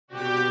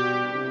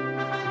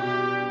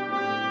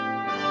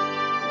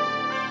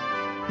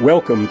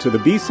Welcome to the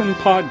Beeson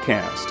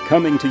Podcast,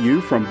 coming to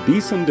you from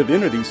Beeson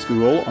Divinity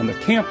School on the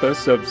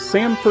campus of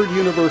Samford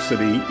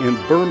University in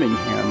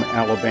Birmingham,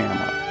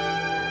 Alabama.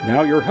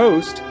 Now your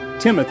host,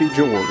 Timothy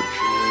George.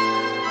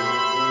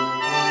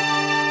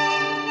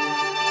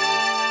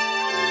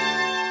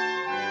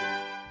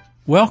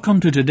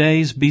 Welcome to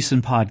today's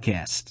Beeson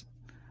Podcast.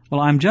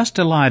 Well, I'm just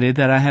delighted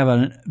that I have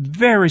a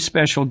very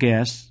special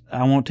guest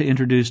I want to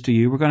introduce to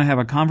you. We're going to have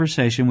a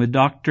conversation with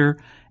Dr.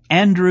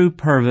 Andrew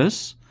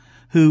Purvis,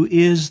 who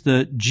is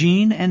the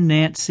Jean and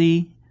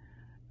Nancy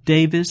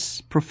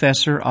Davis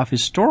Professor of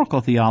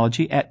Historical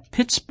Theology at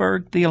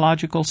Pittsburgh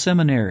Theological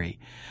Seminary.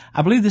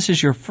 I believe this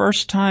is your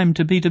first time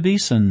to be to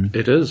Beeson.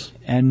 It is.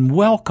 And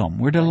welcome.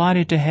 We're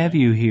delighted to have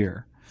you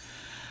here.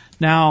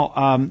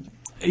 Now,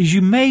 as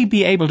you may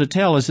be able to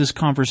tell as this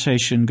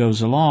conversation goes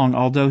along,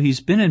 although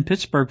he's been in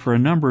Pittsburgh for a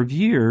number of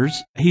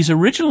years, he's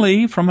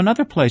originally from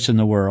another place in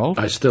the world.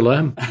 I still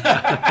am.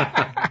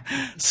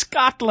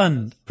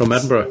 Scotland. From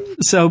Edinburgh.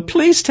 So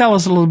please tell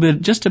us a little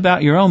bit just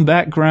about your own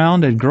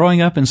background and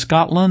growing up in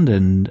Scotland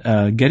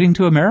and getting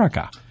to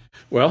America.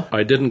 Well,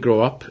 I didn't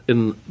grow up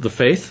in the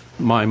faith.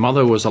 My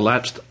mother was a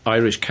latched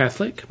Irish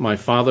Catholic. My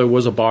father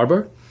was a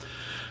barber.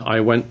 I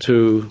went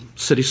to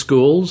city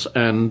schools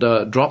and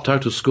dropped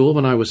out of school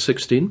when I was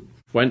 16.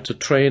 Went to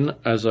train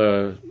as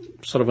a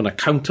sort of an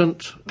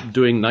accountant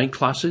doing night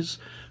classes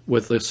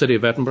with the City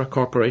of Edinburgh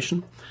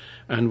Corporation.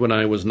 And when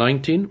I was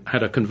 19,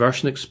 had a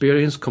conversion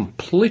experience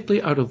completely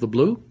out of the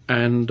blue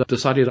and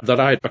decided that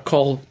I had a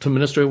call to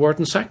ministry, word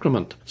and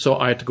sacrament. So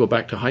I had to go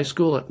back to high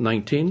school at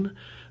 19.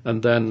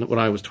 And then when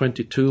I was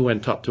 22,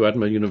 went up to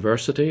Edinburgh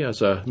University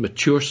as a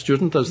mature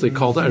student, as they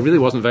called it. I really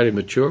wasn't very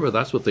mature, but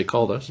that's what they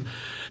called us.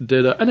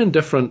 Did an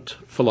indifferent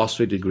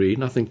philosophy degree,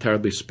 nothing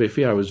terribly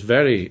spiffy. I was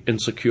very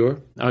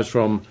insecure. I was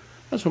from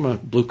a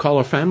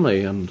blue-collar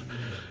family, and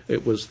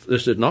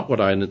this is not what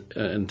I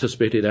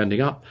anticipated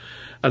ending up.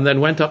 And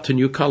then went up to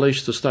New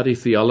College to study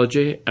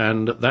theology,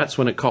 and that's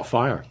when it caught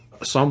fire.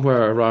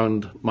 Somewhere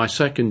around my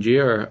second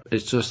year,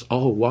 it's just,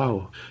 oh,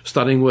 wow.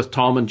 Studying with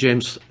Tom and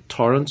James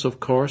Torrance,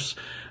 of course.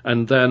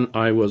 And then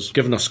I was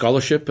given a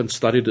scholarship and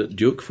studied at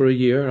Duke for a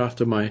year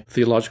after my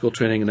theological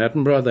training in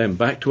Edinburgh, then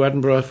back to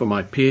Edinburgh for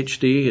my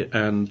PhD,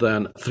 and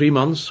then 3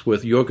 months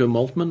with Jürgen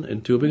Moltmann in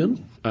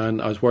Tübingen.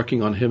 And I was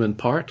working on him in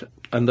part.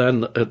 And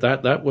then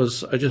that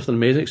was just an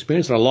amazing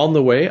experience. And along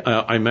the way,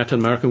 I met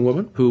an American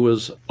woman who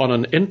was on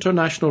an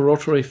international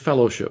Rotary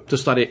fellowship to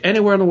study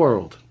anywhere in the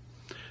world.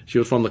 She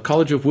was from the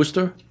College of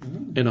Worcester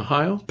in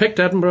Ohio.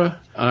 Picked Edinburgh.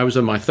 I was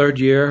in my third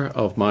year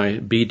of my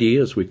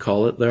BD, as we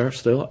call it there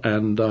still.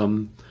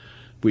 And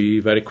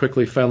we very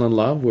quickly fell in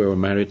love. We were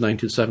married in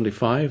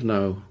 1975,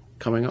 now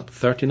coming up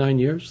 39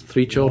 years,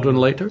 3 children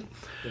later.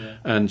 Yeah.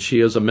 And she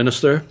is a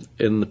minister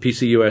in the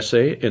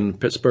PCUSA in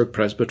Pittsburgh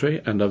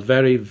Presbytery and a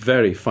very,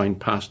 very fine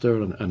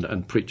pastor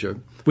and preacher.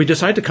 We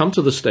decided to come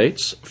to the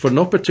States for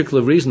no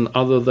particular reason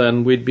other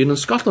than we'd been in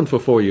Scotland for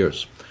 4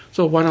 years.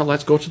 So why not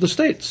let's go to the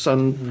States,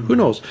 and who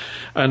knows.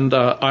 And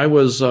I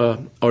was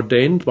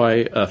ordained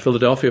by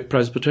Philadelphia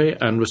Presbytery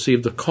and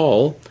received a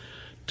call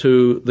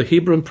to the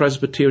Hebron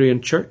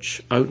Presbyterian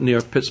Church out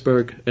near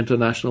Pittsburgh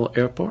International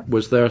Airport.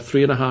 Was there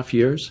 3.5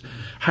 years.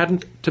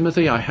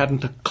 Timothy, I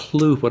hadn't a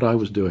clue what I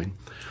was doing.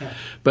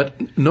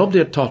 But nobody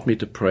had taught me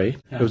to pray.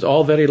 It was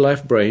all very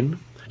left brain.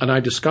 And I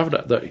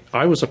discovered that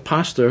I was a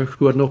pastor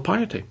who had no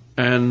piety.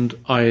 And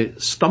I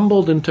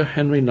stumbled into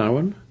Henry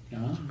Nouwen,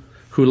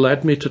 who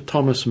led me to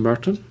Thomas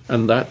Merton,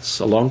 and that's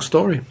a long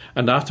story.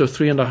 And after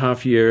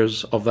 3.5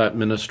 years of that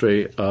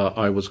ministry,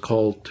 I was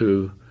called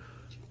to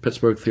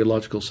Pittsburgh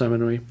Theological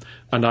Seminary,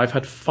 and I've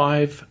had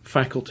 5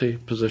 faculty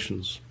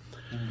positions.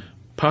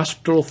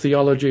 Pastoral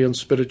theology and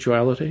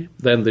spirituality.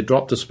 Then they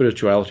dropped the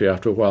spirituality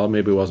after a while,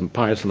 maybe wasn't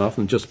pious enough,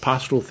 and just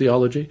pastoral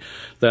theology.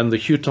 Then the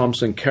Hugh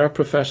Thompson Kerr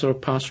Professor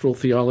of Pastoral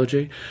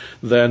Theology.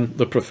 Then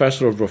the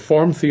Professor of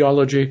Reformed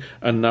Theology,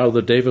 and now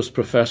the Davis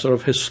Professor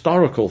of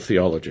Historical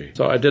Theology.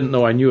 So I didn't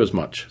know I knew as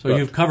much. So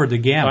you've covered the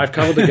gamut. I've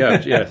covered the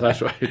gamut, yes,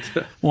 that's right.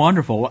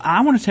 Wonderful. Well,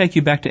 I want to take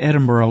you back to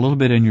Edinburgh a little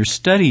bit in your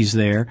studies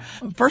there.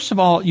 First of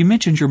all, you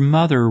mentioned your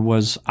mother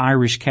was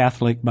Irish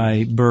Catholic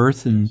by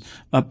birth and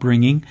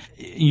upbringing.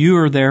 You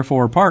are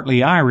therefore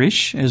partly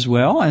Irish as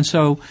well. And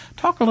so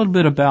talk a little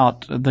bit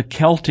about the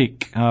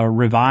Celtic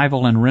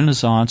revival and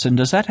Renaissance, and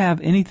does that have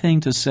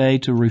anything to say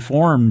to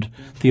Reformed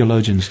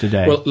theologians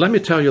today? Well, let me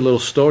tell you a little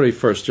story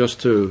first,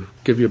 just to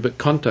give you a bit of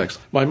context.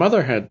 My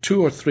mother had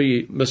 2 or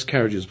 3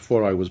 miscarriages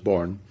before I was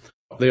born.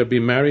 They had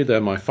been married,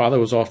 then my father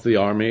was off to the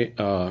army,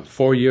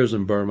 4 years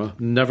in Burma,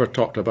 never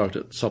talked about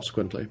it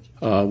subsequently.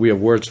 We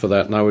have words for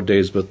that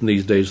nowadays, but in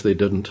these days they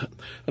didn't.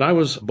 And I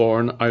was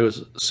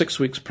 6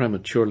 weeks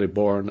prematurely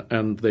born,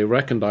 and they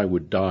reckoned I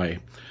would die.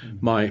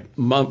 My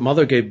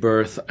mother gave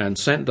birth and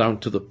sent down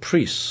to the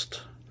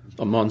priest,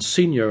 a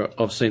Monsignor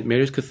of St.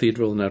 Mary's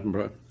Cathedral in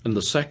Edinburgh, on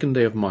the second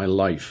day of my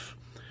life.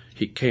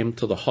 He came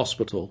to the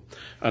hospital,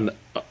 and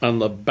on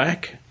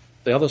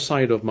the other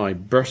side of my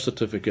birth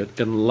certificate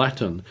in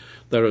Latin,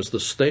 there is the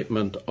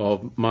statement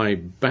of my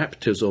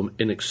baptism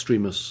in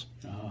extremis.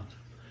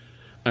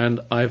 And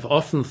I've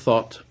often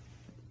thought,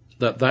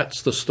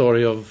 that's the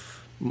story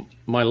of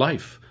my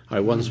life. I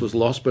once was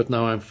lost, but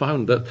now I'm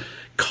found. That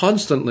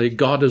constantly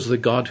God is the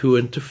God who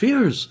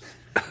interferes,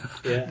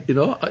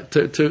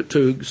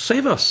 to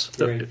save us.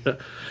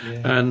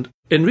 And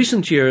in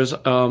recent years,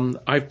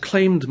 I've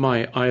claimed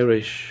my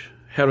Irish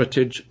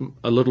heritage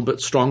a little bit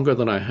stronger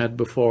than I had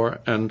before,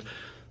 and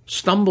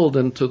stumbled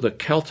into the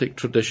Celtic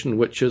tradition,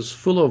 which is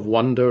full of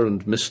wonder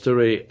and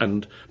mystery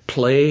and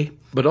play,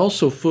 but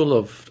also full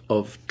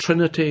of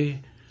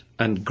Trinity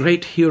and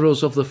great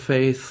heroes of the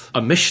faith,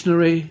 a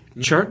missionary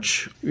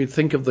church. You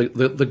think of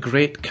the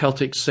great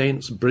Celtic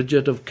saints,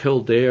 Bridget of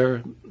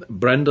Kildare,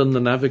 Brendan the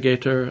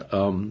Navigator,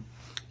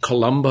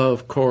 Columba,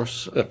 of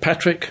course,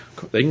 Patrick,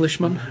 the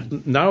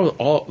Englishman. Now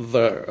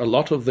a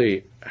lot of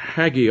the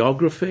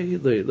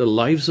hagiography, the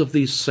lives of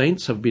these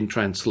saints have been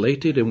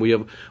translated, and we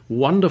have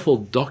wonderful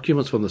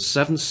documents from the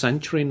 7th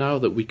century now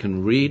that we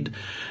can read,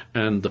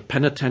 and the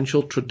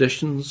penitential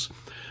traditions,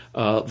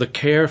 the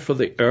care for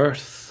the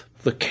earth,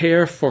 the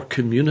care for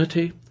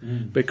community,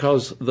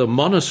 because the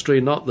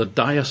monastery, not the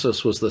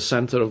diocese, was the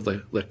center of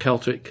the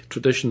Celtic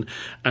tradition.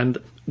 And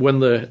when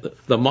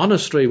the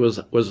monastery was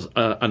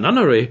a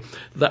nunnery,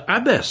 the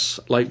abbess,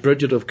 like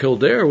Bridget of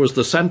Kildare, was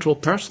the central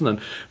person. And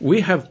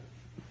we have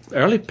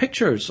early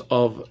pictures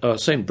of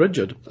St.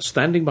 Bridget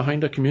standing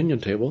behind a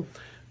communion table,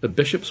 the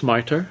bishop's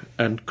mitre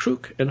and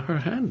crook in her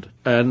hand.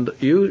 And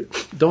you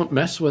don't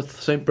mess with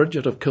St.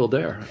 Bridget of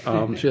Kildare.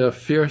 She's a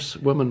fierce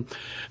woman.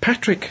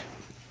 Patrick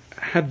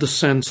had the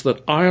sense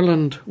that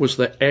Ireland was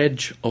the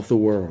edge of the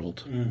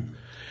world.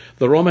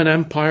 The Roman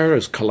Empire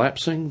is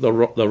collapsing. The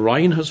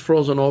Rhine has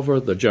frozen over.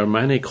 The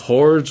Germanic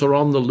hordes are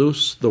on the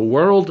loose. The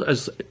world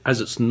as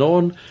it's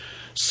known,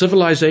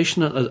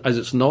 civilization as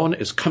it's known,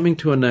 is coming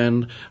to an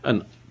end.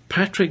 And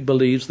Patrick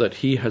believes that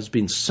he has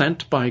been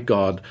sent by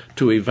God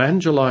to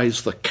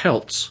evangelize the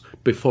Celts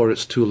before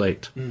it's too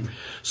late.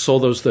 So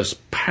there's this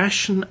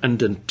passion and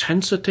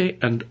intensity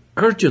and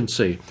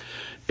urgency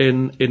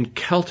in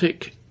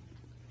Celtic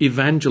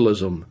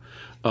evangelism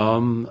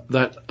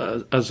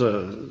that as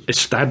a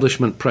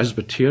establishment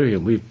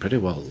Presbyterian we've pretty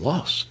well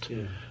lost.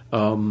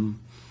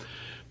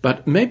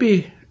 But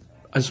maybe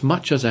as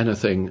much as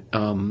anything,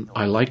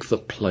 I like the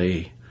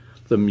play,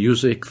 the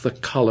music, the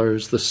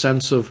colors, the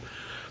sense of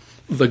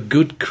the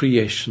good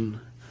creation,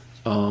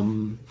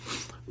 the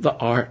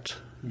art,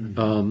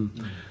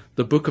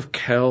 the Book of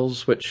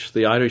Kells, which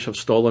the Irish have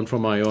stolen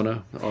from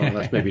Iona. Oh,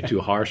 that's maybe too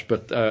harsh,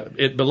 but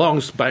it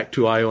belongs back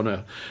to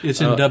Iona.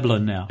 It's in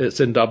Dublin now. It's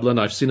in Dublin.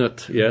 I've seen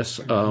it, yes.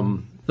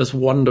 This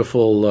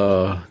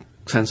wonderful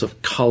sense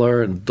of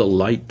colour and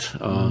delight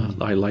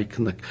I like.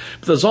 But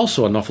there's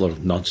also an awful lot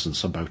of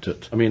nonsense about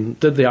it. I mean,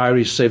 did the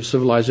Irish save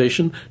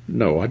civilization?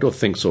 No, I don't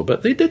think so.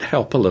 But they did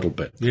help a little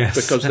bit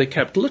because they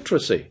kept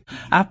literacy.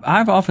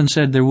 I've often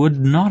said there would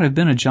not have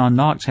been a John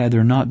Knox had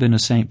there not been a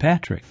St.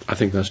 Patrick. I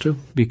think that's true.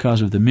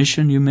 Because of the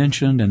mission you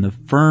mentioned and the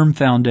firm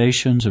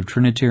foundations of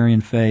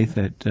Trinitarian faith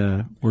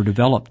that were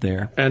developed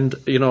there. And,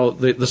 you know,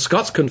 the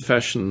Scots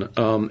Confession,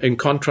 in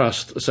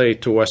contrast, say,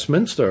 to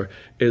Westminster,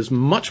 is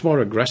much more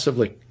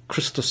aggressively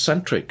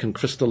Christocentric and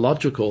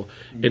Christological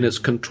in its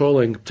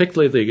controlling,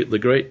 particularly the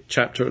great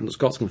chapter in the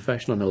Scots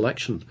Confession on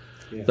election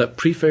that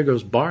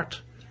prefigures Bart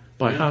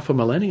by half a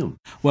millennium.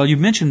 Well, you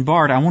mentioned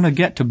Bart. I want to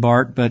get to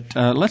Bart, but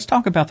let's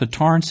talk about the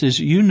Torrances.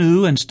 You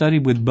knew and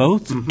studied with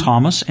both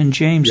Thomas and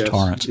James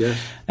Torrance. Yes.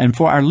 And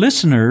for our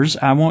listeners,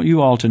 I want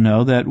you all to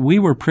know that we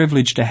were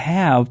privileged to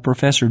have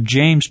Professor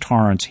James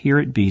Torrance here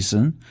at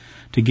Beeson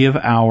to give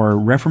our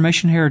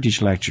Reformation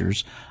Heritage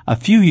lectures a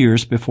few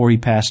years before he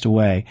passed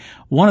away.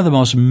 One of the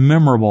most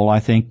memorable, I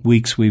think,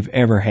 weeks we've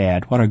ever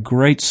had. What a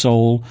great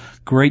soul,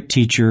 great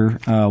teacher,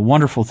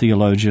 wonderful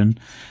theologian.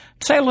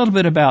 Say a little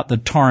bit about the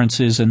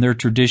Torrances and their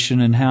tradition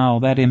and how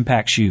that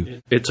impacts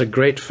you. It's a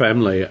great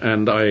family,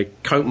 and I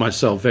count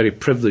myself very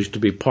privileged to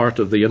be part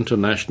of the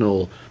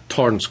international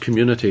Torrance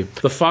community.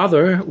 The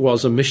father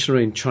was a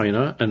missionary in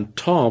China, and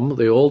Tom,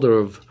 the older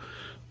of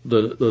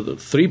the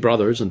three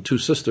brothers and two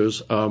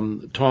sisters,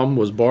 Tom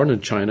was born in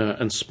China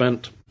and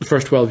spent the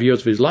first 12 years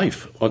of his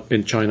life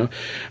in China.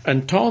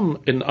 And Tom,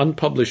 in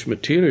unpublished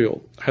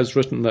material, has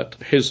written that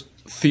his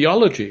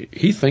theology,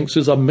 he thinks,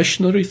 is a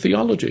missionary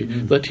theology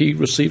that he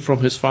received from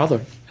his father.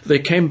 They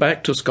came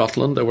back to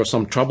Scotland. There were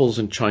some troubles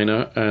in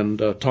China,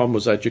 and Tom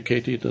was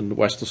educated in the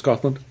west of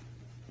Scotland,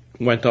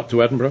 went up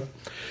to Edinburgh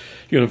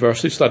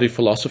University, studied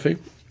philosophy,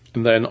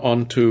 and then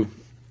on to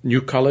New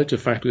College, a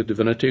Faculty of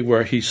Divinity,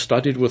 where he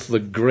studied with the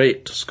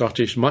great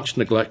Scottish, much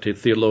neglected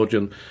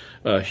theologian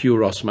Hugh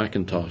Ross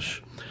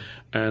Mackintosh.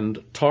 And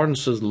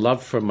Torrance's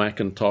love for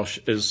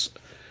Mackintosh is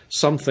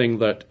something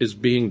that is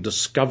being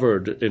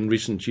discovered in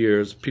recent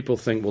years. People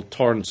think, well,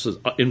 Torrance is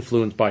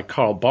influenced by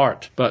Karl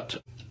Barth,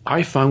 but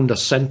I found a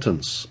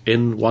sentence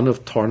in one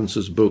of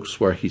Torrance's books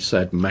where he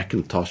said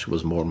Mackintosh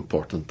was more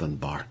important than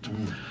Barth.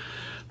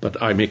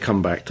 But I may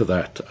come back to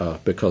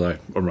that because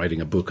I'm writing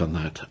a book on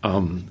that.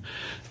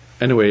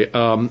 Anyway,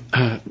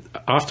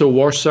 after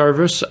war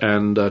service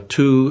and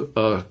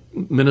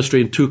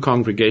ministry in two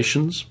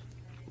congregations,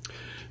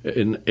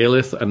 in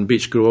Alyth and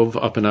Beech Grove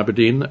up in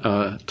Aberdeen.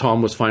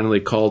 Tom was finally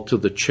called to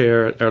the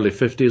chair, early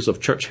 50s, of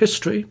church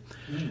history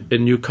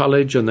in New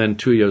College, and then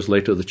 2 years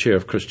later the chair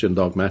of Christian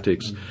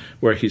dogmatics,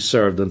 where he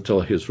served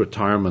until his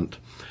retirement.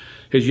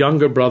 His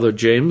younger brother,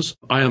 James,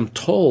 I am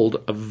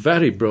told a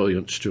very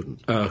brilliant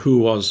student who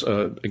was,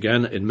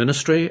 again, in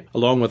ministry,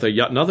 along with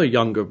another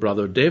younger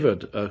brother,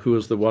 David, who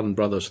is the one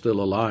brother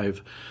still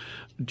alive.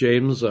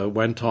 James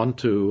went on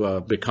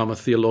to become a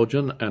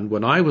theologian, and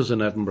when I was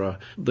in Edinburgh,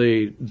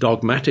 the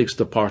dogmatics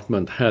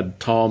department had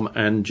Tom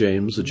and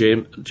James.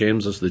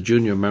 James is the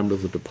junior member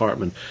of the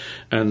department,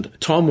 and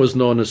Tom was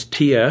known as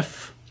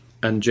TF,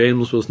 and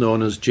James was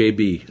known as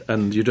JB,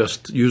 and you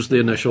just used the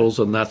initials,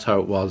 and that's how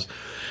it was.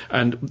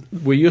 And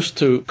we used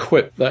to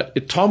quip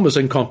that Tom was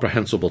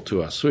incomprehensible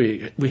to us.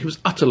 He was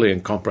utterly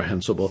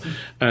incomprehensible.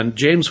 And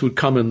James would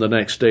come in the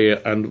next day,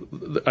 and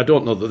I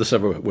don't know that this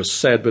ever was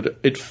said, but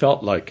it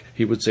felt like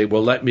he would say,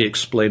 well, let me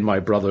explain my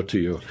brother to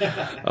you.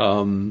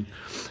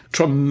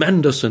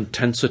 Tremendous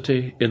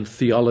intensity in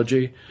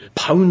theology,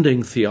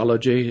 pounding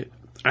theology.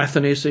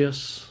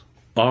 Athanasius,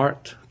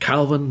 Barth,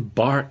 Calvin,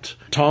 Barth.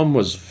 Tom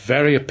was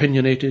very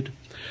opinionated,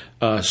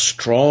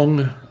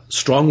 strong-willed,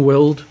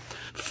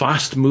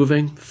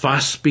 fast-moving,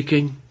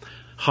 fast-speaking,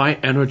 high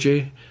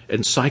energy,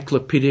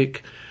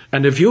 encyclopedic.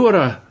 And if you were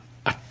a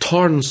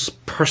Torrance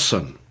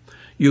person,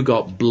 you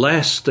got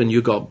blessed and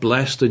you got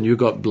blessed and you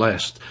got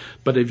blessed.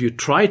 But if you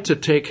tried to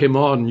take him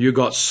on, you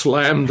got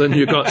slammed and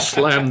you got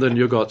slammed and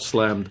you got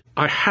slammed.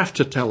 I have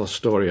to tell a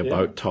story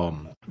about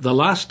Tom. The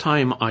last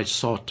time I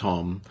saw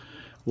Tom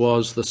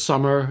was the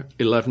summer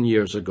 11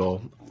 years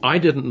ago. I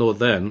didn't know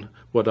then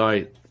what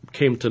I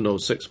came to know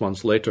 6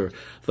 months later,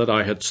 that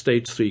I had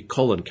stage 3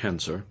 colon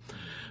cancer.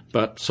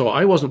 So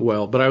I wasn't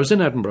well, but I was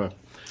in Edinburgh,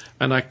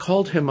 and I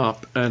called him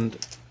up and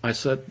I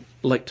said,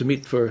 I'd like to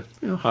meet for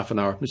half an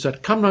hour. He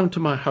said, come round to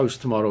my house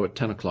tomorrow at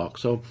 10 o'clock.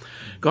 So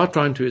got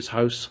round to his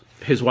house.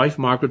 His wife,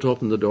 Margaret,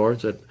 opened the door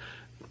and said,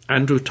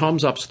 Andrew,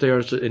 Tom's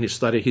upstairs in his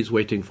study. He's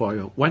waiting for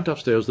you. Went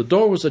upstairs. The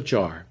door was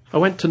ajar. I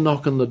went to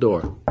knock on the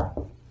door,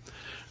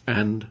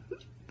 and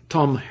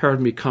Tom heard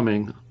me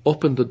coming,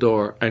 opened the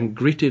door, and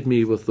greeted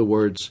me with the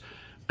words,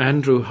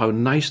 Andrew, how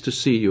nice to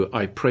see you.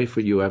 I pray for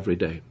you every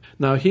day.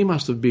 Now, he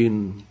must have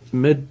been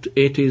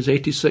mid-80s,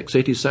 86,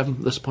 87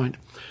 at this point.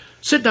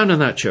 Sit down in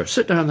that chair.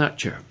 Sit down in that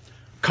chair.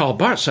 Karl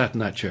Barth sat in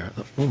that chair.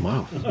 Oh,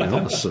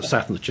 wow.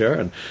 Sat in the chair,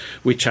 and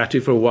we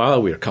chatted for a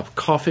while. We had a cup of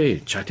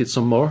coffee, chatted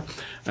some more,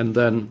 and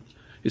then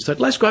he said,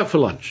 let's go out for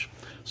lunch.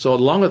 So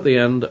along at the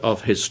end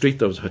of his street,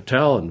 there was a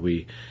hotel, and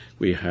we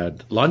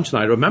had lunch,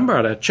 and I remember I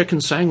had a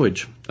chicken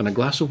sandwich and a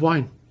glass of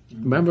wine.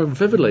 Remember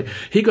vividly.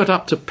 He got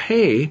up to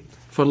pay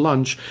for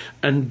lunch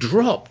and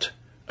dropped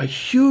a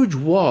huge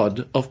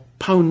wad of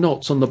pound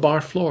notes on the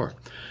bar floor.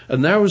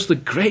 And there was the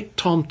great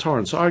Tom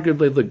Torrance,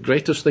 arguably the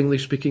greatest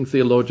English-speaking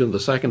theologian of the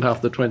second half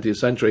of the 20th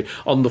century,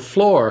 on the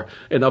floor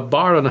in a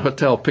bar in a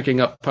hotel picking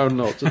up pound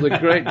notes. It was a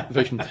great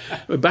vision.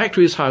 Back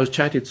to his house,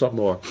 chatted some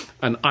more,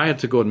 and I had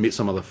to go and meet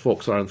some other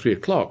folks around 3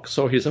 o'clock.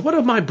 So he said, what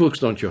of my books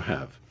don't you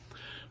have?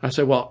 I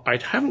said, well, I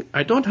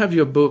don't have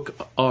your book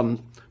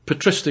on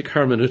patristic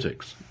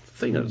hermeneutics. The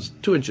thing is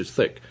 2 inches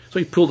thick. So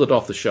he pulled it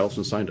off the shelves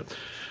and signed it.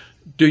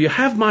 Do you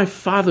have my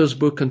father's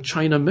book on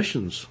China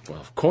missions? Well,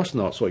 of course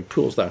not. So he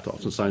pulls that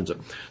off and signs it.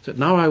 He said,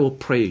 now I will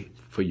pray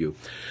for you.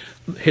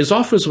 His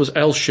office was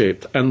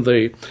L-shaped, and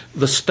the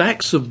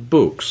stacks of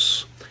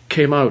books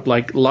came out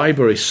like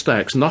library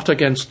stacks, not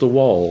against the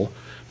wall,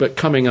 but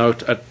coming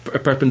out at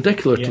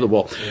perpendicular to the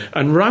wall. Yeah.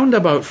 And round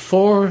about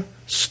 4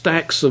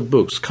 stacks of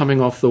books coming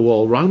off the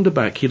wall, round the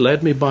back, he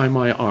led me by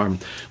my arm,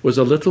 was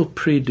a little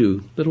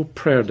prie-dieu, little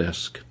prayer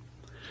desk.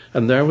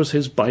 And there was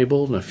his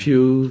Bible and a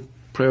few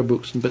prayer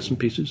books and bits and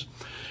pieces.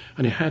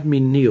 And he had me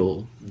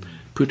kneel,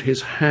 put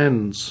his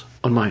hands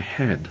on my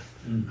head,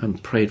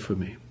 and prayed for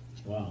me.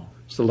 Wow.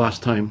 It's the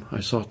last time I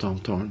saw Tom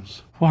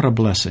Torrance. What a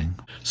blessing.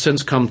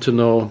 Since come to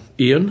know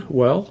Ian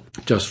well,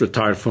 just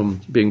retired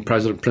from being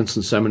president of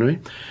Princeton Seminary.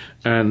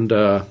 And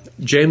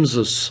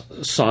James's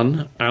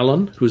son,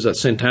 Alan, who's at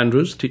St.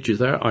 Andrews, teaches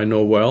there, I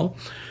know well.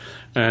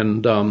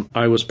 And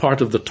I was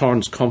part of the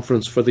Torrance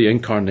Conference for the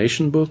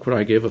Incarnation book, where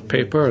I gave a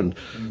paper. And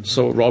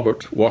so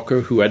Robert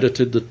Walker, who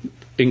edited the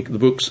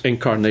books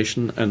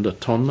Incarnation and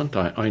Atonement,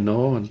 I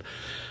know. And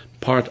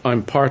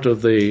I'm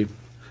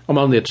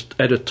on the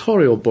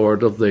editorial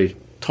board of the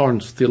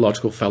Torrance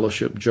Theological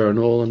Fellowship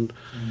Journal, and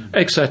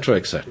et cetera,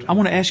 et cetera. I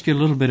want to ask you a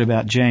little bit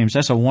about James.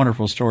 That's a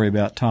wonderful story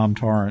about Tom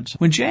Torrance.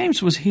 When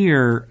James was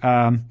here,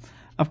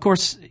 of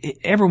course,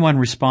 everyone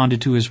responded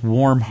to his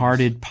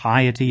warm-hearted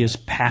piety, his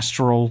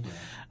pastoral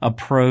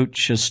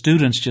approach.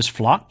 Students just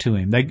flocked to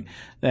him.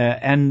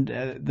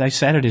 They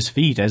sat at his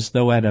feet as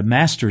though at a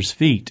master's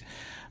feet.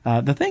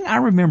 The thing I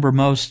remember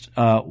most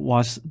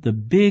was the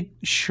big,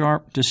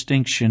 sharp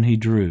distinction he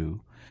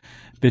drew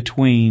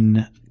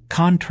between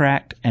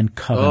contract and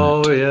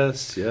covenant. Oh,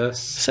 yes, yes.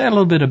 Say a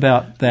little bit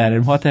about that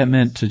and what that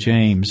meant to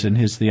James and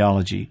his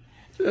theology.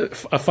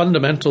 A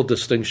fundamental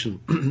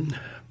distinction.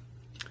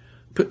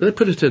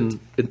 put it in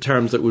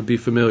terms that would be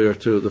familiar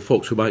to the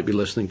folks who might be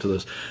listening to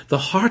this. The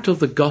heart of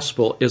the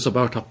gospel is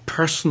about a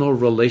personal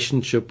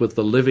relationship with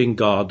the living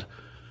God,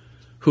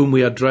 whom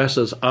we address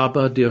as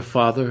Abba, dear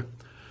Father,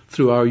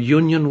 through our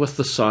union with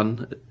the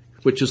Son,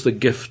 which is the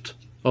gift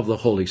of the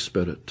Holy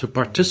Spirit. To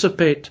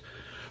participate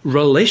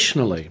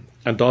relationally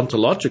and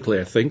ontologically,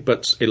 I think,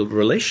 but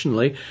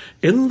relationally,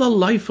 in the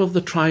life of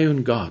the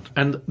triune God.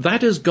 And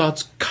that is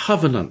God's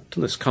covenant.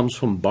 And this comes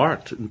from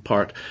Barth, in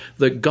part,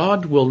 that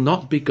God will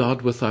not be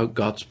God without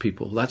God's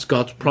people. That's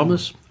God's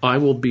promise. I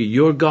will be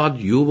your God,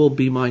 you will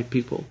be my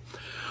people.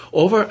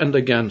 Over and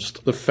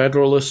against the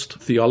federalist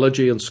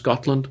theology in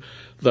Scotland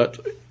that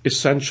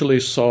essentially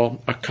saw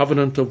a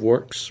covenant of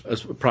works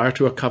as prior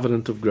to a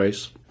covenant of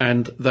grace,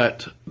 and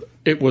that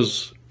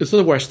it's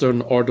the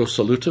Western Ordo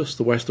Salutis,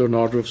 the Western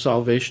Order of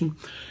Salvation,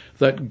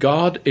 that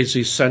God is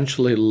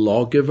essentially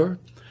lawgiver,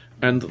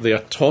 and the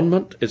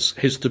atonement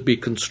is to be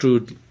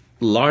construed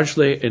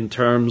largely in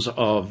terms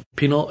of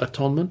penal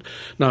atonement.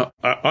 Now,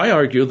 I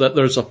argue that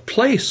there's a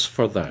place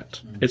for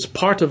that. It's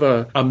part of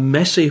a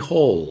messy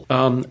whole.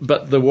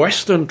 But the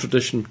Western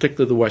tradition,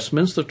 particularly the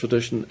Westminster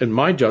tradition, in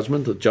my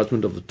judgment, the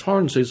judgment of the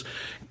Torrances,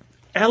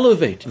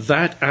 elevate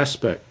that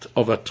aspect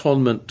of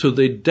atonement to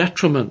the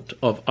detriment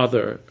of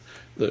other,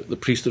 the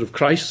priesthood of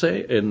Christ,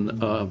 say,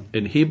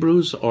 in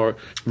Hebrews, or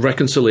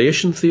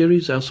reconciliation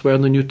theories elsewhere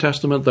in the New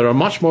Testament. There are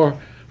much more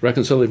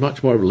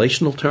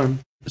relational term.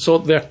 So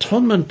the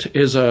atonement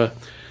is the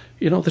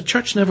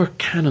church never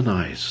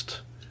canonized,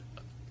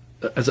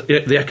 as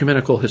the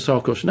ecumenical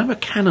historical church never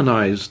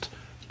canonized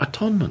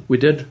atonement. We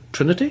did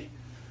Trinity,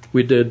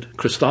 we did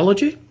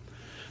Christology,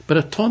 but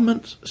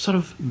atonement's sort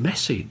of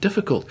messy,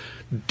 difficult,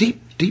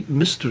 deep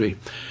mystery.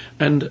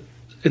 And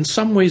in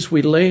some ways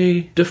we lay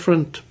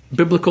different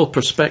biblical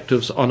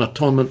perspectives on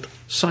atonement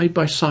side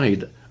by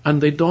side,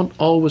 and they don't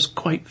always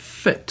quite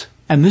fit.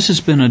 And this has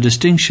been a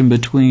distinction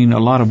between a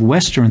lot of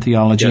Western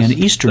theology and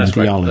Eastern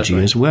theology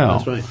as well.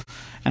 That's right.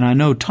 And I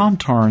know Tom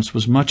Torrance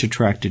was much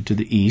attracted to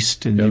the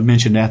East, and you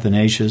mentioned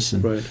Athanasius.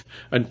 Right.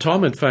 And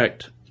Tom, in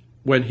fact,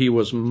 when he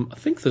was, I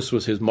think this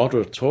was his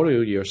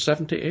moderatorial year,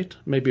 78,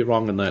 maybe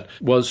wrong in that,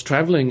 was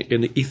traveling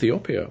in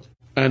Ethiopia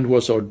and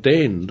was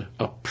ordained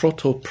a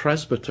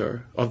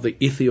proto-presbyter of the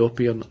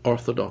Ethiopian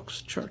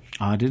Orthodox Church.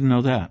 I didn't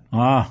know that.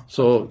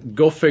 So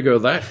go figure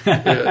that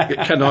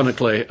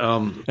canonically.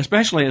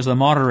 Especially as the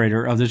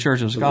moderator of the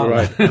Church of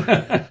Scotland.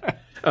 Right.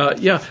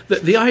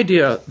 The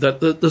idea that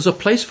there's a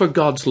place for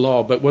God's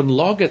law, but when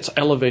law gets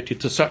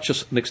elevated to such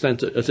an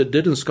extent as it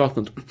did in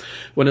Scotland,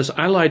 when it's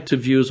allied to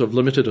views of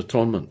limited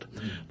atonement,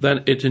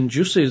 then it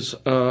induces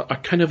a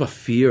kind of a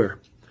fear.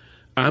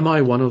 Am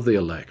I one of the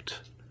elect?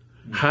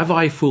 Have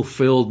I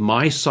fulfilled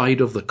my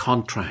side of the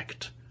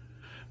contract?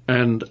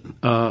 And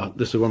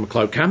this is where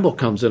MacLeod Campbell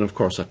comes in, of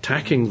course,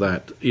 attacking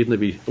that, even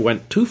if he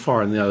went too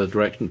far in the other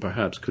direction,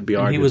 perhaps, could be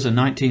argued. He was a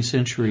 19th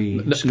century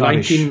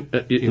Scottish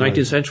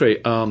 19th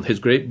century. His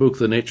great book,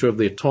 The Nature of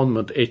the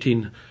Atonement,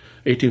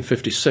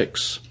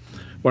 1856,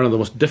 one of the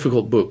most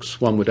difficult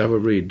books one would ever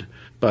read,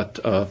 but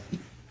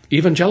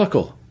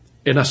evangelical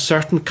in a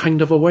certain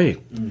kind of a way.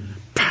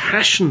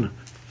 Passion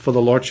for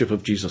the Lordship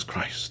of Jesus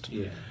Christ.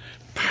 Yeah.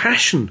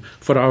 Passion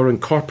for our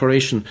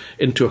incorporation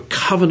into a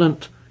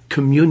covenant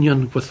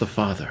communion with the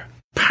Father.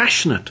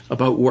 Passionate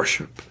about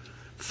worship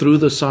through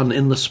the Son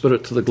in the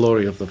Spirit to the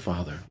glory of the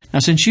Father. Now,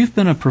 since you've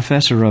been a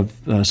professor of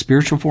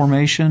spiritual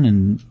formation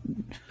and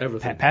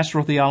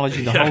pastoral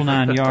theology, the whole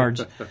 9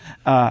 yards,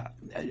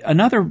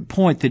 another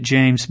point that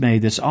James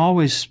made that's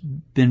always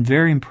been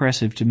very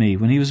impressive to me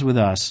when he was with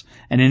us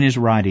and in his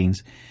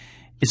writings,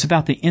 it's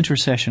about the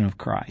intercession of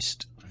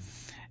Christ.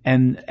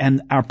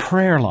 And our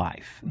prayer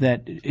life,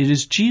 that it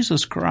is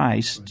Jesus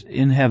Christ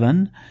in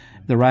heaven,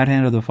 the right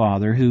hand of the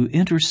Father, who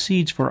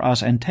intercedes for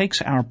us and takes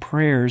our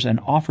prayers and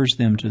offers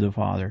them to the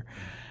Father.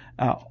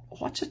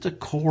 What's at the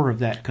core of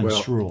that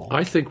construal? Well,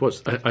 I think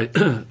I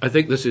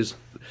think this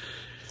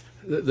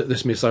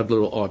may sound a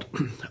little odd.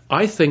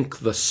 I think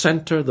the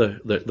center,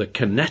 the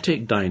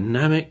kinetic,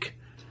 dynamic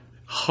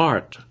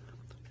heart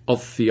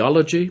of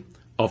theology,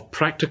 of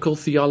practical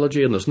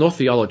theology, and there's no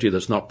theology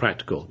that's not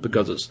practical,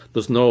 because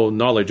there's no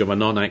knowledge of a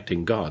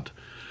non-acting God.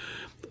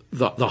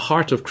 The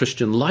heart of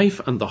Christian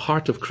life and the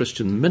heart of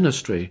Christian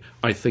ministry,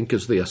 I think,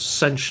 is the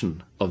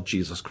ascension of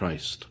Jesus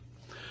Christ,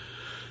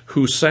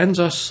 who sends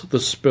us the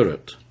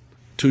Spirit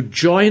to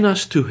join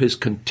us to his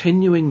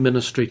continuing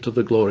ministry to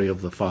the glory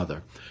of the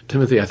Father.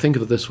 Timothy, I think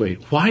of it this way.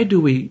 Why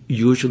do we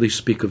usually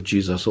speak of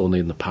Jesus only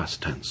in the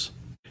past tense?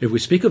 If we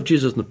speak of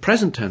Jesus in the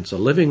present tense, a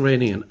living,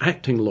 reigning, and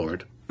acting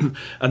Lord,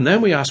 and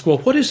then we ask, well,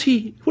 what is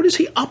he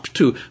up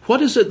to?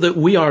 What is it that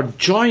we are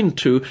joined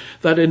to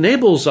that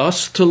enables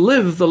us to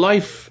live the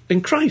life in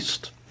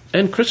Christ,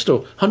 in Christo,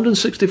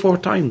 164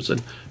 times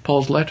in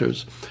Paul's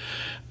letters?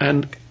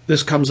 And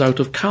this comes out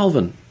of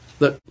Calvin,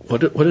 that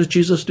what is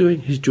Jesus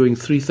doing? He's doing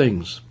three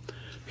things.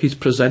 He's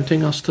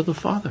presenting us to the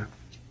Father.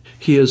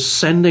 He is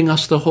sending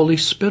us the Holy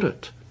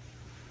Spirit.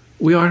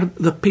 We are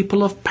the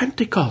people of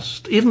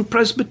Pentecost. Even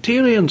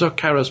Presbyterians are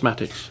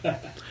charismatics.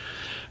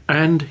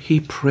 And he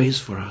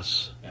prays for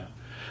us. Yeah.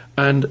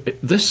 And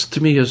this, to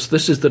me, is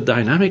the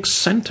dynamic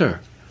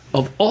center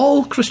of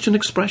all Christian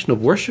expression of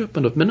worship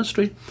and of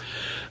ministry,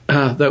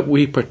 that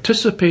we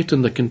participate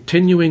in the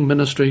continuing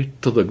ministry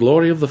to the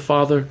glory of the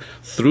Father,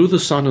 through the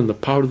Son and the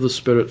power of the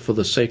Spirit, for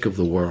the sake of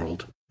the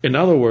world. In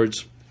other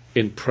words,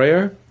 in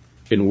prayer,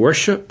 in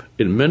worship,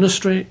 in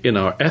ministry, in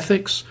our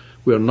ethics,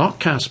 we are not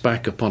cast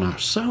back upon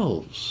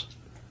ourselves.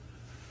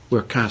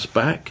 We're cast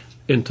back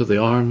into the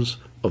arms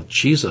of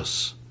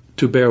Jesus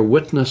to bear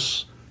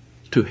witness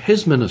to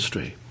his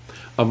ministry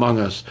among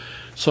us.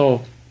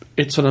 So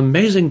it's an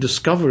amazing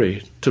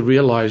discovery to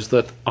realize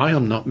that I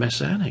am not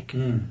messianic.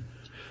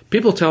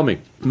 People tell me,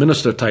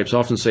 minister types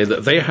often say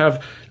that they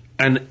have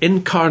an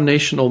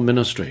incarnational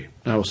ministry.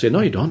 And I will say,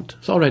 no, you don't.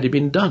 It's already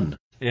been done.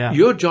 Yeah.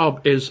 Your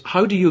job is,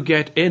 how do you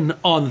get in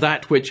on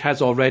that which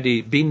has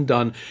already been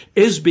done,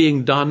 is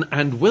being done,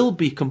 and will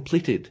be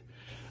completed?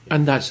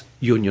 And that's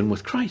union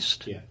with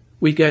Christ. Yeah.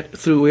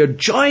 We're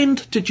joined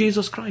to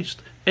Jesus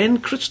Christ, in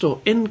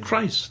Christo, in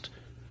Christ.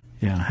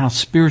 Yeah, how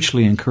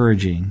spiritually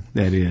encouraging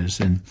that is.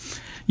 And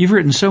you've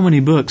written so many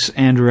books,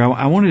 Andrew.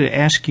 I wanted to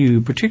ask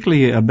you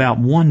particularly about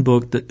one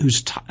book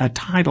whose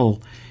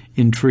title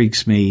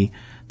intrigues me,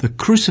 The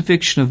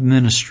Crucifixion of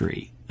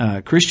Ministry,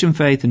 Christian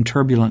Faith in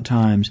Turbulent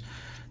Times,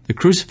 the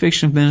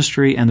Crucifixion of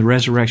Ministry and the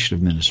Resurrection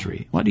of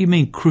Ministry. What do you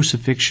mean,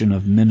 crucifixion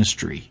of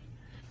ministry?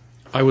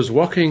 I was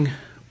walking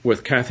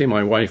with Kathy,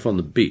 my wife, on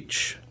the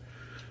beach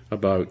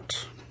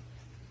about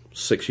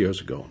 6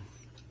 years ago.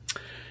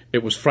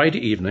 It was Friday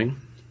evening.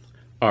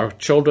 Our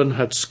children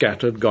had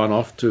scattered, gone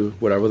off to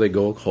wherever they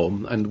go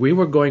home, and we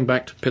were going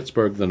back to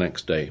Pittsburgh the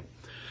next day.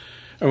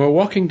 And we're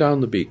walking down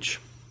the beach,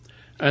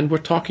 and we're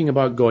talking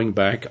about going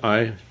back,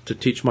 I to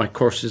teach my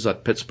courses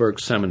at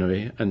Pittsburgh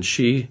Seminary, and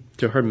she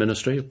to her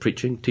ministry of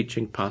preaching,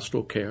 teaching,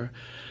 pastoral care.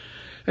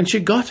 And she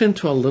got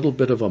into a little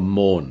bit of a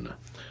moan.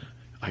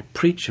 I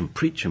preach and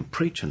preach and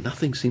preach, and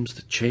nothing seems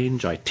to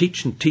change. I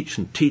teach and teach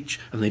and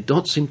teach, and they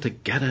don't seem to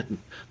get it.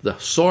 The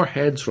sore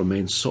heads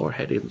remain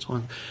sore-headed and so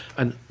on.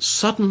 And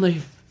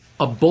suddenly,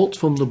 a bolt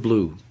from the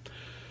blue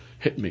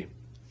hit me.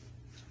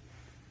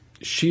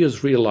 She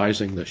is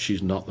realizing that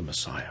she's not the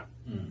Messiah.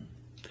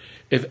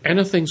 If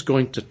anything's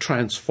going to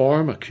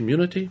transform a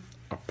community,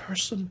 a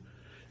person,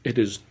 it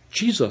is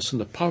Jesus and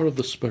the power of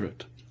the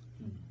Spirit.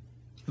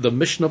 The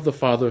mission of the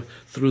Father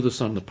through the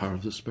Son, the power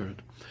of the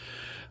Spirit.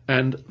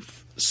 And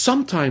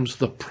sometimes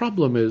the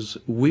problem is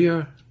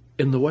we're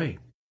in the way,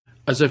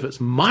 as if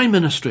it's my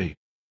ministry.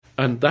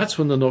 And that's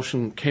when the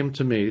notion came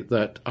to me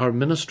that our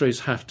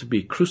ministries have to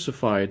be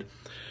crucified.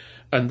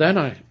 And then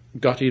I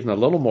got even a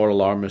little more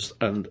alarmist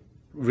and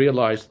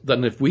realized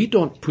that if we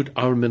don't put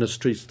our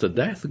ministries to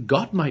death,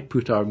 God might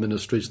put our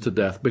ministries to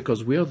death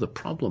because we are the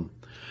problem.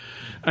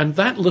 And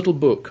that little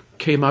book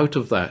came out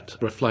of that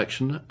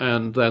reflection,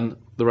 and then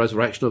the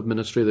Resurrection of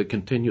Ministry that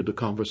continued the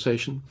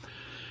conversation.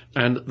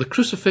 And the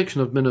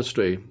Crucifixion of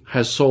Ministry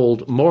has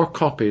sold more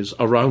copies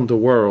around the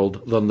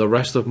world than the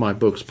rest of my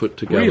books put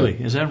together. Really?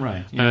 Is that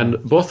right? Yeah.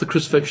 And both the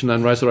Crucifixion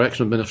and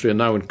Resurrection of Ministry are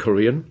now in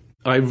Korean.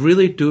 I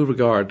really do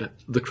regard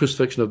the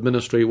Crucifixion of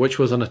Ministry, which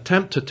was an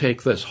attempt to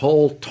take this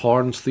whole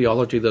Torrance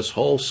theology, this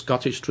whole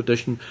Scottish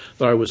tradition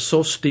that I was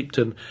so steeped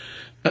in,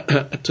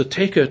 to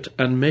take it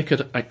and make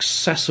it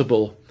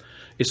accessible,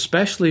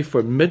 especially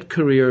for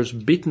mid-careers,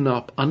 beaten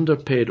up,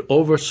 underpaid,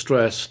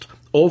 overstressed,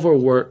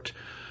 overworked,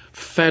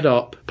 fed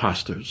up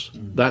pastors.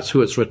 That's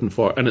who it's written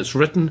for. And it's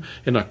written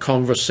in a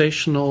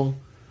conversational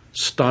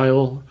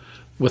style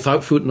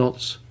without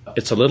footnotes.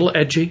 It's a little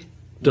edgy,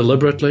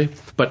 deliberately,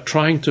 but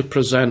trying to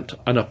present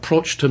an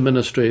approach to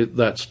ministry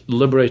that's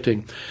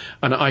liberating.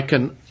 And I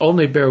can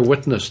only bear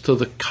witness to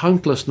the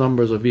countless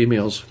numbers of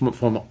emails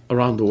from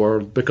around the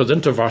world, because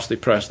InterVarsity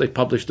Press, they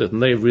published it,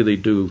 and they really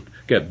do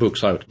get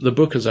books out. The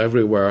book is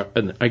everywhere,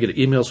 and I get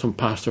emails from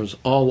pastors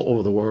all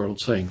over the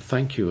world saying,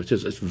 thank you.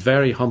 It's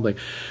very humbling.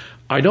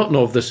 I don't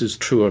know if this is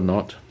true or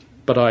not,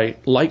 but I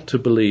like to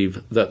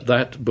believe that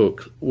that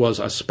book was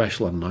a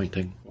special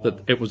anointing, that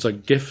it was a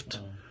gift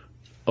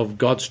of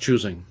God's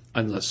choosing,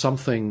 and that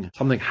something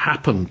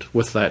happened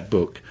with that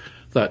book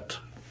that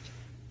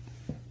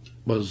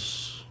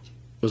was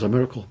a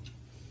miracle.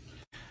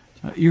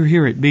 You're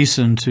here at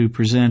Beeson to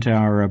present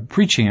our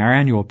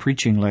annual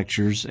preaching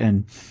lectures,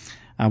 and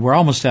we're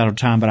almost out of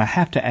time, but I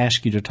have to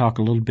ask you to talk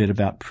a little bit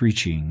about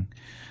preaching.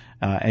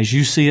 As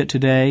you see it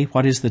today,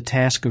 what is the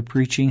task of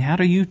preaching? How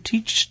do you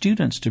teach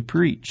students to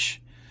preach?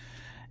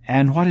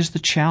 And what is the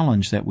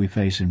challenge that we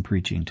face in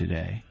preaching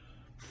today?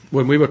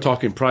 When we were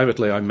talking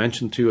privately, I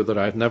mentioned to you that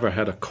I've never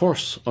had a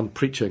course on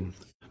preaching,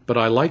 but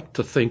I like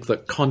to think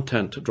that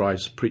content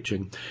drives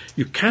preaching.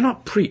 You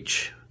cannot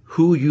preach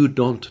who you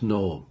don't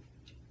know,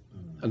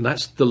 and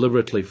that's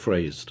deliberately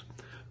phrased.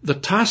 The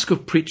task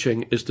of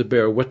preaching is to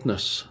bear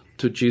witness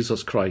to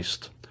Jesus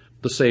Christ,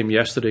 the same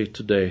yesterday,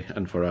 today,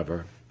 and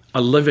forever, a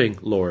living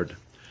Lord.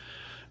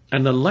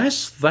 And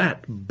unless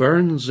that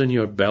burns in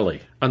your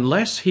belly,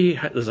 unless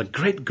there's a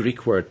great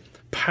Greek word,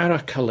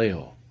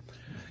 parakaleo.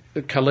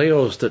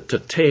 Kaleo is to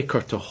take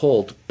or to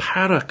hold.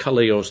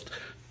 Parakaleos,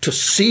 to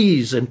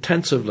seize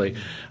intensively.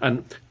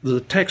 And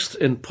the text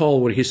in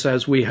Paul where he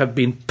says we have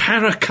been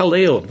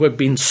parakaleoed, we've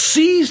been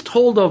seized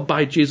hold of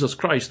by Jesus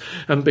Christ.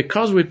 And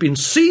because we've been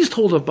seized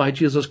hold of by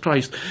Jesus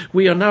Christ,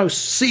 we are now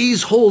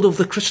seized hold of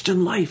the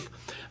Christian life.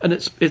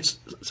 And so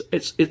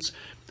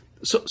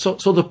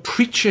the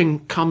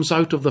preaching comes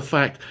out of the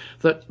fact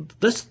that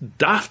this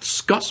daft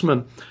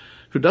Scotsman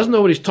who doesn't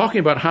know what he's talking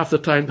about half the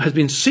time has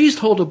been seized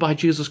hold of by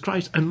Jesus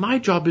Christ. And my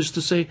job is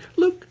to say,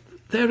 look,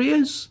 there he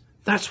is.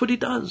 That's what he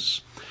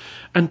does.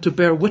 And to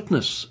bear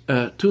witness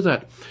to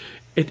that.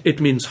 It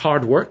means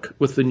hard work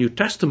with the New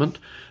Testament,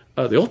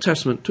 the Old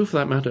Testament too for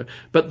that matter.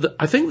 But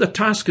I think the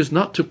task is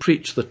not to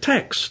preach the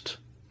text.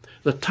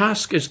 The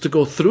task is to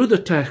go through the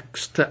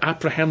text to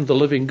apprehend the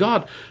living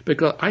God.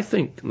 Because I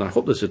think, and I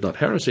hope this is not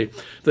heresy,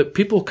 that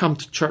people come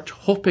to church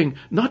hoping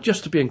not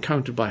just to be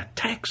encountered by a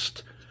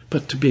text,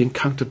 but to be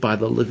encountered by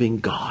the living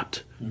God.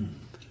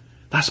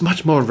 That's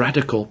much more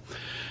radical.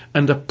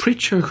 And a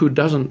preacher who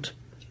doesn't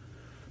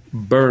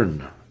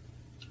burn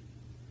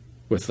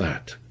with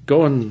that,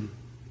 go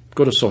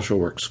to social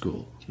work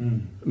school,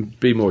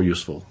 be more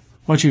useful.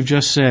 What you've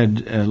just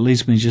said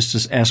leads me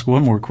just to ask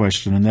one more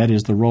question, and that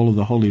is the role of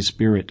the Holy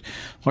Spirit.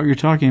 What you're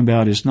talking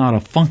about is not a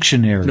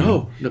functionary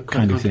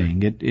kind of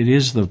thing. It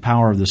is the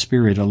power of the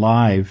Spirit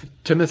alive.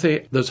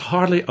 Timothy, there's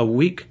hardly a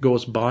week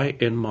goes by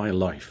in my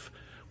life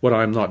where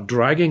I'm not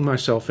dragging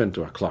myself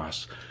into a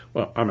class.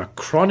 Well, I'm a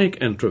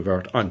chronic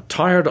introvert. I'm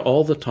tired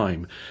all the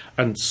time.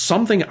 And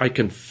I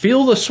can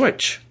feel the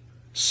switch.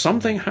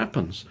 Something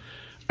happens.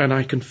 And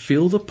I can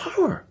feel the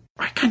power.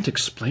 I can't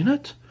explain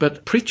it.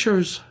 But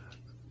preachers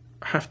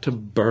have to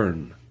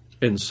burn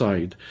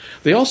inside.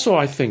 They also,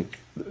 I think,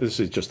 this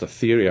is just a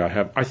theory I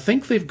have, I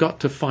think they've got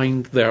to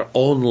find their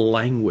own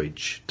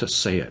language to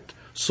say it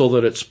so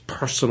that it's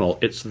personal,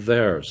 it's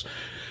theirs.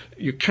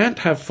 You can't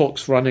have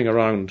folks running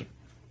around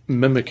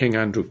mimicking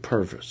Andrew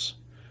Purvis.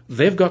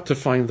 They've got to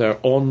find their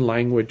own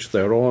language,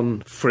 their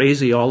own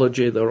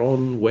phraseology, their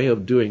own way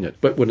of doing it.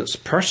 But when it's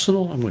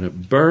personal and when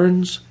it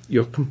burns,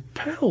 you're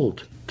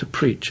compelled to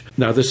preach.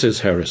 Now, this is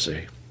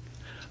heresy.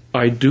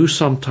 I do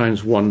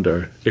sometimes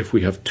wonder if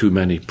we have too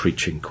many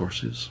preaching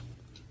courses.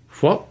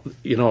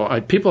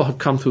 People have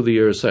come through the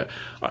years that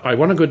I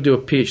want to go do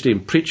a PhD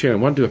in preaching, I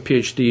want to do a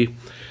PhD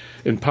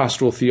in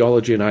pastoral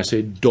theology, and I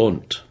say,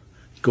 don't.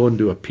 Go and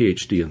do a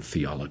PhD in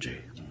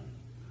theology.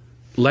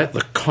 Let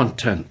the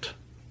content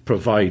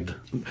provide,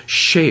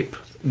 shape,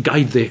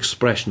 guide the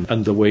expression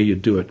and the way you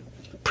do it.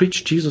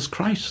 Preach Jesus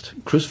Christ,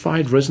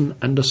 crucified, risen,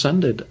 and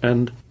ascended,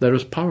 and there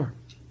is power.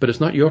 But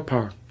it's not your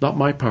power, not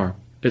my power.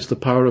 It's the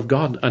power of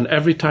God, and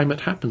every time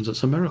it happens,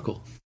 it's a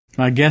miracle.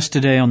 My guest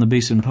today on the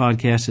Beeson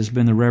Podcast has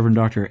been the Reverend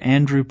Dr.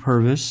 Andrew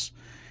Purvis.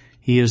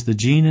 He is the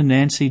Gene and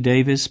Nancy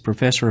Davis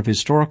Professor of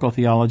Historical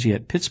Theology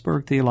at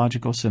Pittsburgh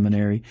Theological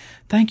Seminary.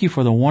 Thank you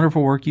for the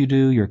wonderful work you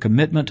do, your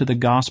commitment to the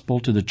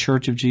gospel, to the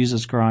Church of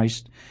Jesus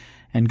Christ,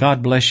 and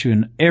God bless you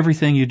in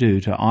everything you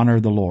do to honor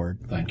the Lord.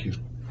 Thank you.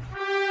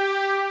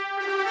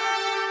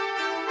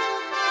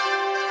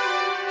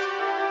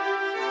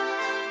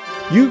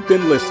 You've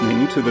been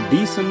listening to the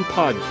Beeson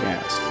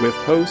Podcast with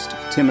host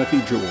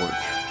Timothy George.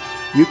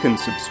 You can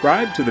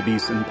subscribe to the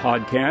Beeson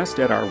Podcast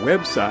at our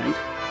website,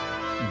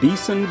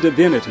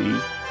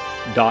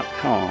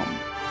 BeesonDivinity.com.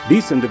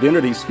 Beeson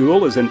Divinity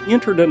School is an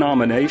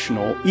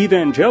interdenominational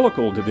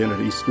evangelical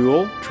divinity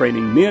school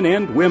training men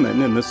and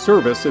women in the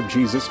service of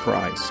Jesus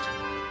Christ.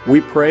 We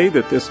pray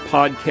that this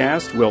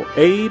podcast will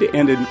aid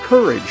and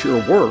encourage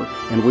your work,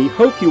 and we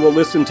hope you will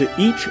listen to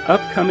each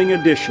upcoming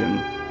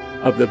edition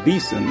of the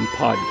Beeson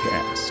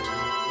Podcast.